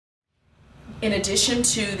In addition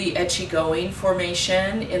to the Etchigoing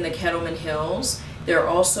Formation in the Kettleman Hills, there are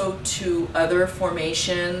also two other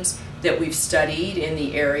formations that we've studied in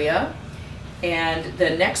the area. And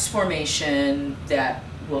the next formation that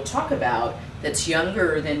we'll talk about that's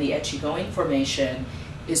younger than the Etchigoing Formation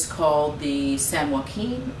is called the San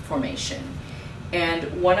Joaquin Formation.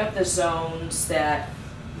 And one of the zones that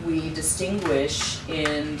we distinguish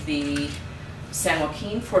in the San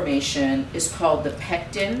Joaquin Formation is called the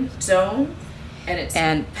Pecten Zone.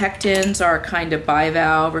 And pectens are a kind of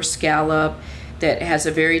bivalve or scallop that has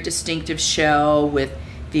a very distinctive shell with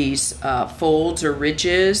these folds or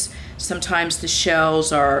ridges. Sometimes the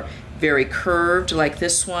shells are very curved like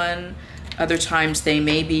this one. Other times they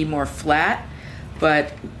may be more flat,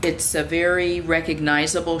 but it's a very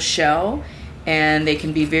recognizable shell, and they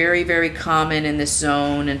can be very, very common in this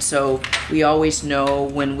zone. And so we always know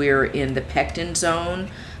when we're in the Pecten Zone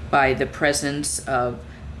by the presence of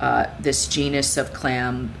this genus of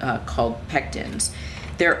clam called pectens.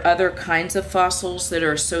 There are other kinds of fossils that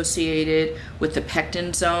are associated with the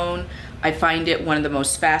Pecten Zone. I find it one of the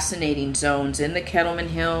most fascinating zones in the Kettleman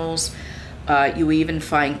Hills. You even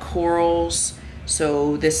find corals.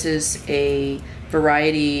 So this is a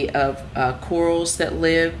variety of corals that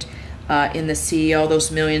lived in the sea all those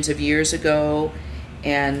millions of years ago.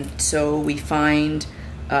 And so we find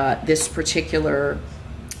this particular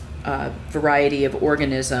variety of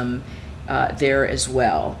organism there as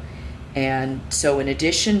well. And so in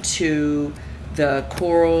addition to the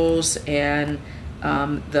corals and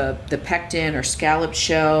the pecten or scallop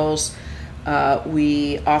shells,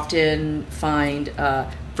 we often find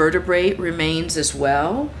vertebrate remains as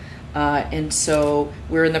well. And so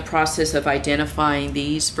we're in the process of identifying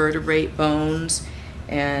these vertebrate bones,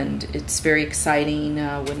 and it's very exciting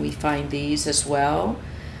when we find these as well.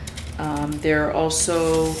 There are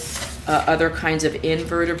also other kinds of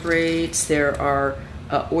invertebrates. There are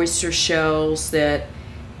oyster shells that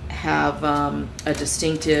have a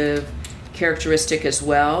distinctive characteristic as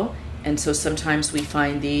well, and so sometimes we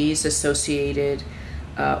find these associated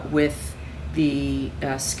with the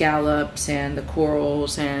scallops and the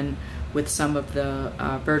corals and with some of the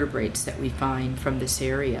vertebrates that we find from this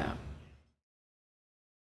area.